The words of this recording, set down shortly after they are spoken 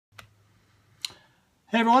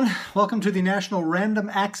Hey everyone, welcome to the National Random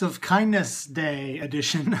Acts of Kindness Day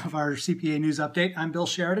edition of our CPA News Update. I'm Bill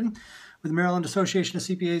Sheridan with the Maryland Association of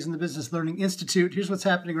CPAs and the Business Learning Institute. Here's what's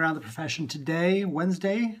happening around the profession today,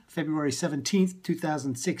 Wednesday, February 17th,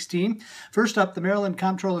 2016. First up, the Maryland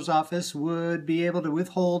Comptroller's Office would be able to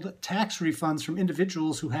withhold tax refunds from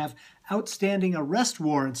individuals who have outstanding arrest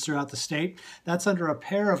warrants throughout the state. That's under a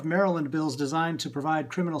pair of Maryland bills designed to provide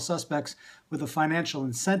criminal suspects with a financial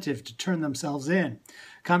incentive to turn themselves in.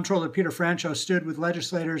 Comptroller Peter Francho stood with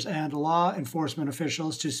legislators and law enforcement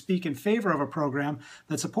officials to speak in favor of a program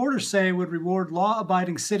that supporters say would reward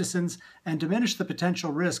law-abiding citizens and diminish the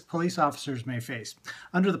potential risk police officers may face.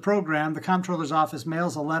 Under the program, the Comptroller's Office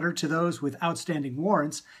mails a letter to those with outstanding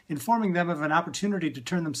warrants, informing them of an opportunity to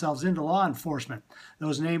turn themselves into law enforcement.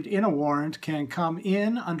 Those named in a warrant can come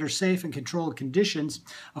in under safe and controlled conditions,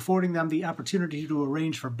 affording them the opportunity to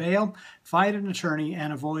arrange for bail, find an attorney,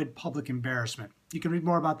 and avoid public embarrassment. You can read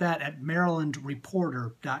more about that at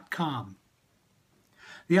marylandreporter.com.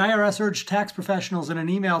 The IRS urged tax professionals in an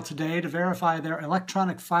email today to verify their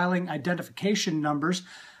electronic filing identification numbers,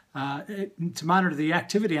 to monitor the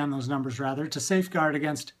activity on those numbers, to safeguard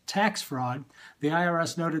against tax fraud. The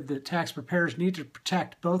IRS noted that tax preparers need to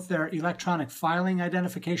protect both their electronic filing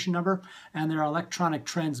identification number and their electronic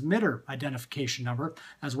transmitter identification number,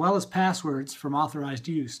 as well as passwords from authorized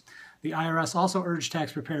use. The IRS also urged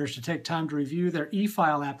tax preparers to take time to review their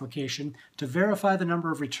e-file application to verify the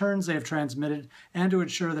number of returns they have transmitted and to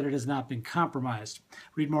ensure that it has not been compromised.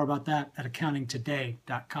 Read more about that at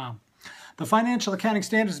accountingtoday.com. The Financial Accounting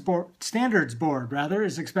Standards Board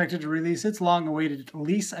is expected to release its long-awaited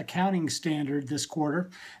lease accounting standard this quarter,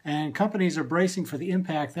 and companies are bracing for the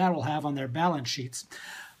impact that will have on their balance sheets.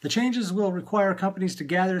 The changes will require companies to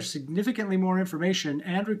gather significantly more information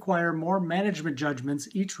and require more management judgments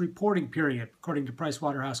each reporting period, according to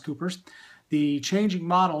PricewaterhouseCoopers. The changing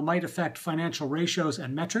model might affect financial ratios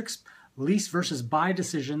and metrics, lease versus buy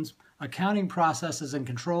decisions, accounting processes and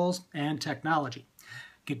controls, and technology.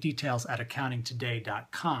 Get details at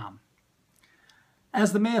accountingtoday.com.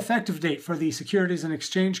 As the May effective date for the Securities and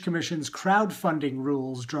Exchange Commission's crowdfunding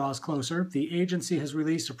rules draws closer, the agency has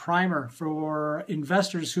released a primer for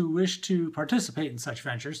investors who wish to participate in such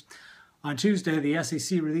ventures. On Tuesday, the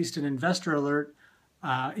SEC released an investor alert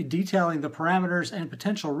detailing the parameters and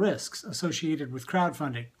potential risks associated with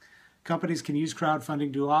crowdfunding. Companies can use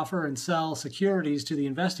crowdfunding to offer and sell securities to the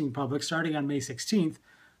investing public starting on May 16th.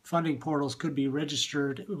 Funding portals could be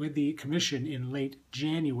registered with the Commission in late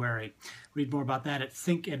January. Read more about that at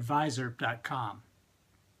thinkadvisor.com.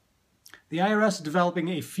 The IRS is developing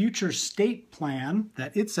a future state plan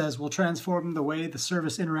that it says will transform the way the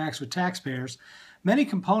service interacts with taxpayers. Many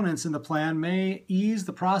components in the plan may ease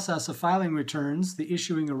the process of filing returns, the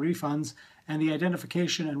issuing of refunds, and the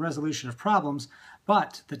identification and resolution of problems,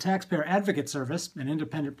 but the Taxpayer Advocate Service, an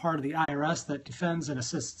independent part of the IRS that defends and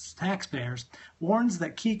assists taxpayers, warns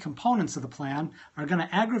that key components of the plan are going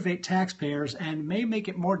to aggravate taxpayers and may make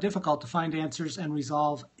it more difficult to find answers and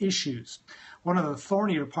resolve issues. One of the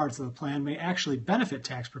thornier parts of the plan may actually benefit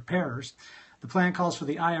tax preparers. The plan calls for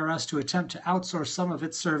the IRS to attempt to outsource some of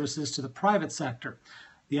its services to the private sector.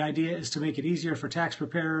 The idea is to make it easier for tax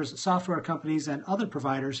preparers, software companies, and other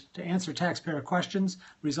providers to answer taxpayer questions,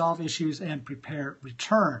 resolve issues, and prepare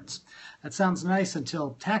returns. That sounds nice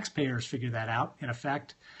until taxpayers figure that out,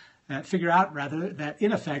 that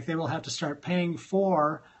in effect they will have to start paying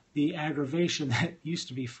for the aggravation that used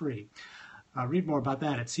to be free. Read more about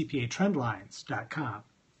that at cpatrendlines.com.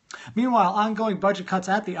 Meanwhile, ongoing budget cuts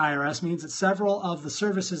at the IRS means that several of the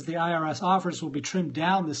services the IRS offers will be trimmed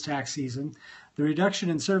down this tax season. The reduction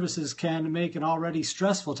in services can make an already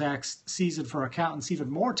stressful tax season for accountants even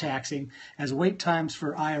more taxing, as wait times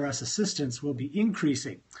for IRS assistance will be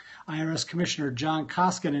increasing. IRS Commissioner John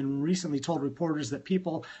Koskinen recently told reporters that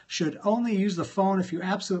people should only use the phone if you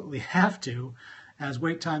absolutely have to, as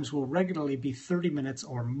wait times will regularly be 30 minutes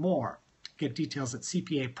or more. Get details at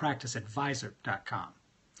cpapracticeadvisor.com.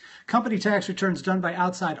 Company tax returns done by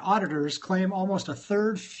outside auditors claim almost a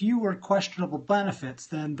third fewer questionable benefits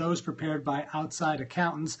than those prepared by outside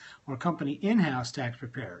accountants or company in-house tax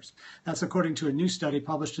preparers. That's according to a new study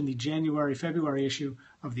published in the January-February issue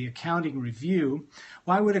of the Accounting Review.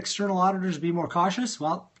 Why would external auditors be more cautious?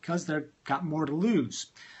 Well, because they've got more to lose.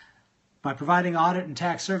 By providing audit and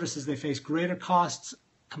tax services, they face greater costs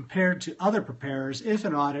compared to other preparers if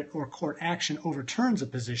an audit or court action overturns a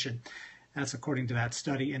position. That's according to that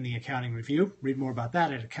study in the Accounting Review. Read more about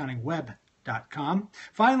that at accountingweb.com.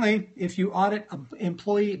 Finally, if you audit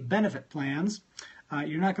employee benefit plans,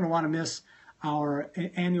 you're not going to want to miss our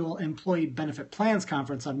annual Employee Benefit Plans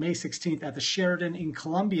Conference on May 16th at the Sheridan in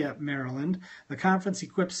Columbia, Maryland. The conference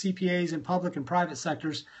equips CPAs in public and private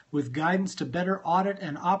sectors with guidance to better audit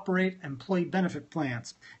and operate employee benefit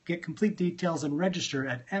plans. Get complete details and register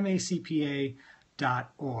at macpa.org.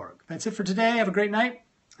 That's it for today. Have a great night,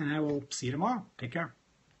 and I will see you tomorrow. Take care.